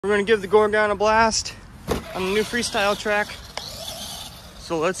We're going to give the Gorgon a blast on the new freestyle track.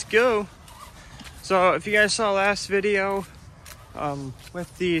 So let's go. So if you guys saw last video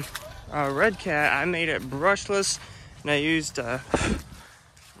with the Red Cat, I made it brushless and I used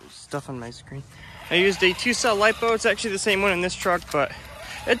stuff on my screen. I used a 2-cell LiPo. It's actually the same one in this truck, but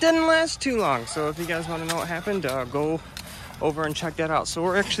it didn't last too long. So if you guys want to know what happened, go over and check that out. So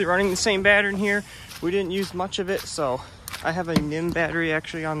we're actually running the same battery here. We didn't use much of it, so I have a NIM battery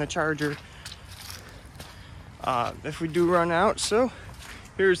actually on the charger if we do run out. So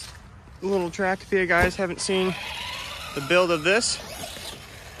here's a little track. If you guys haven't seen the build of this,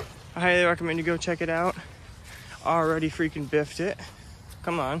 I highly recommend you go check it out. Already freaking biffed it.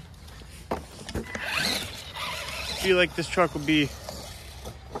 Come on. I feel like this truck will be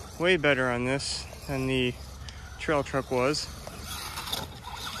way better on this than the trail truck was.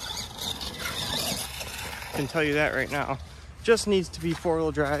 I can tell you that right now. Just needs to be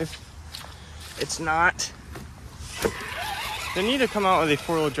 4-wheel drive. It's not. They need to come out with a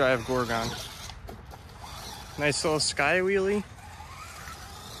 4-wheel drive Gorgon. Nice little sky wheelie.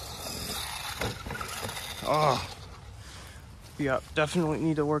 Oh. Yeah, definitely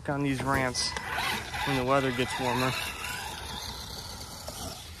need to work on these ramps when the weather gets warmer.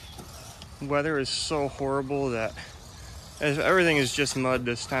 The weather is so horrible that everything is just mud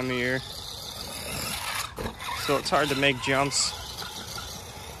this time of year. So it's hard to make jumps.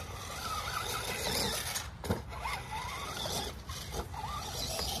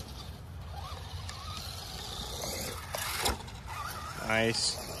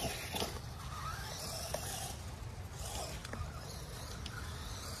 Nice.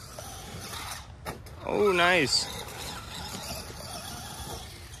 Oh, nice.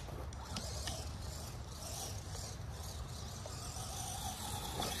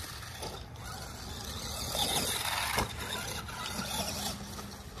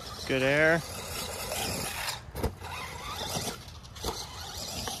 Good air.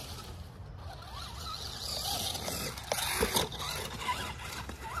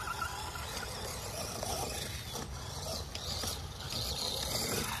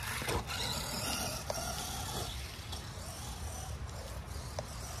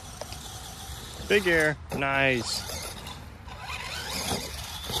 Big air. Nice.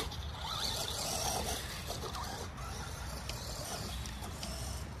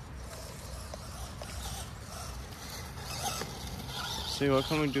 See, what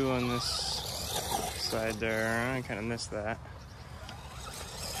can we do on this side there? I kind of missed that.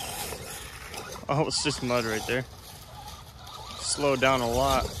 Oh, it's just mud right there. Slowed down a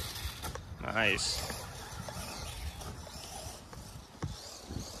lot. Nice.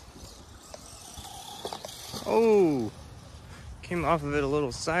 Oh, came off of it a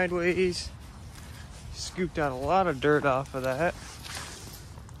little sideways. Scooped out a lot of dirt off of that.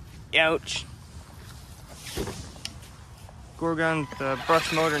 Ouch. Gorgon, the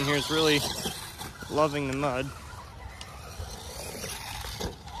brush motor in here is really loving the mud.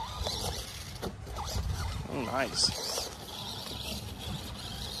 Oh, nice.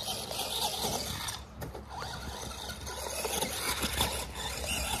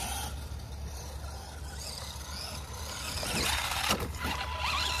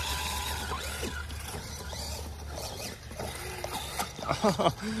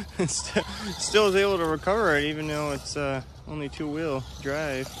 Oh, still is able to recover it even though it's only 2-wheel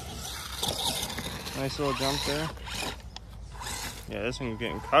drive. Nice little jump there. Yeah, this one's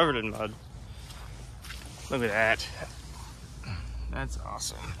getting covered in mud. Look at that. That's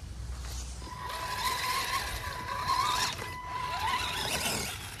awesome.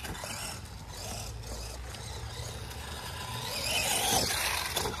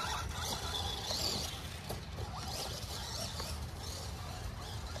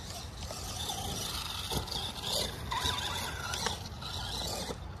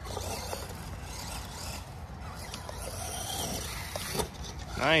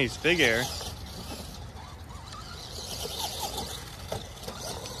 Nice, big air.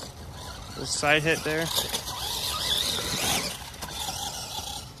 The side hit there.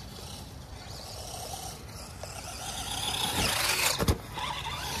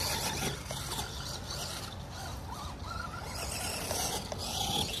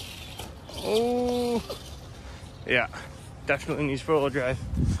 Oh, yeah, definitely needs 4-wheel drive.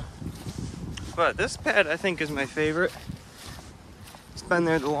 But this pad I think is my favorite. Been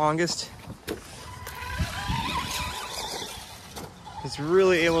there the longest. It's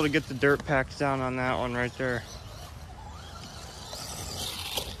really able to get the dirt packed down on that one right there.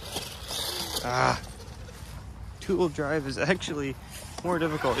 Ah, 2-wheel drive is actually more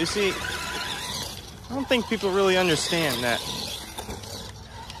difficult. You see, I don't think people really understand that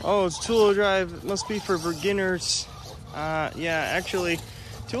Oh, it's two-wheel drive. It must be for beginners. Yeah, actually,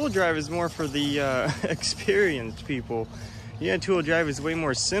 two-wheel drive is more for the experienced people. Yeah, two-wheel drive is way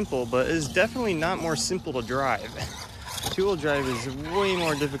more simple, but it's definitely not more simple to drive. Two-wheel drive is way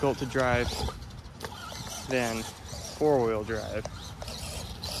more difficult to drive than four-wheel drive.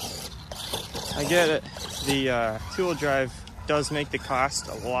 I get it. The two-wheel drive does make the cost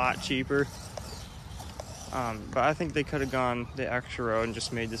a lot cheaper. But I think they could have gone the extra road and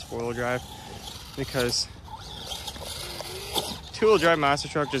just made this four-wheel drive, because two-wheel drive monster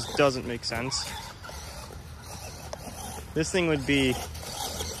truck just doesn't make sense. This thing would be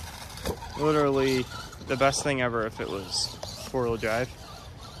literally the best thing ever if it was four-wheel drive.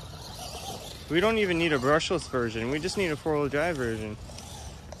 We don't even need a brushless version. We just need a four-wheel drive version.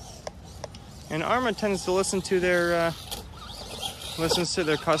 And Arrma tends to listen to their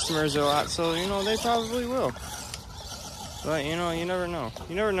customers a lot, so you know they probably will. But you know, you never know.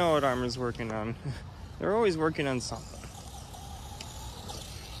 You never know what Arrma's working on. They're always working on something.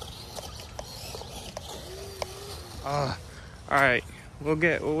 All right, we'll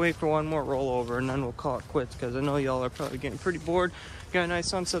wait for one more rollover and then we'll call it quits, because I know y'all are probably getting pretty bored. Got a nice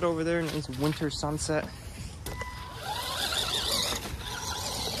sunset over there, nice winter sunset.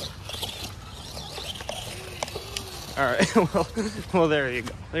 All right, well, there you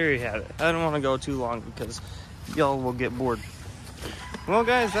go. There you have it. I don't want to go too long because y'all will get bored. Well,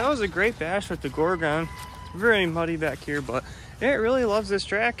 guys, that was a great bash with the Gorgon. It's very muddy back here, but it really loves this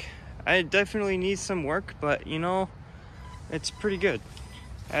track. I definitely need some work, but you know, it's pretty good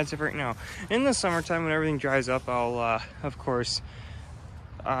as of right now. In the summertime, when everything dries up, I'll of course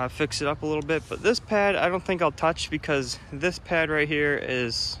fix it up a little bit. But this pad, I don't think I'll touch, because this pad right here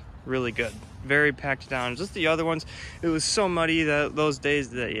is really good, very packed down. Just the other ones, it was so muddy that those days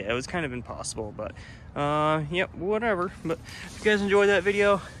that, yeah, it was kind of impossible. But yep, whatever. But if you guys enjoyed that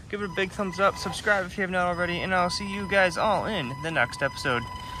video, give it a big thumbs up, subscribe if you have not already, and I'll see you guys all in the next episode.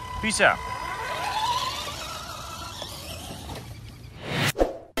 Peace out.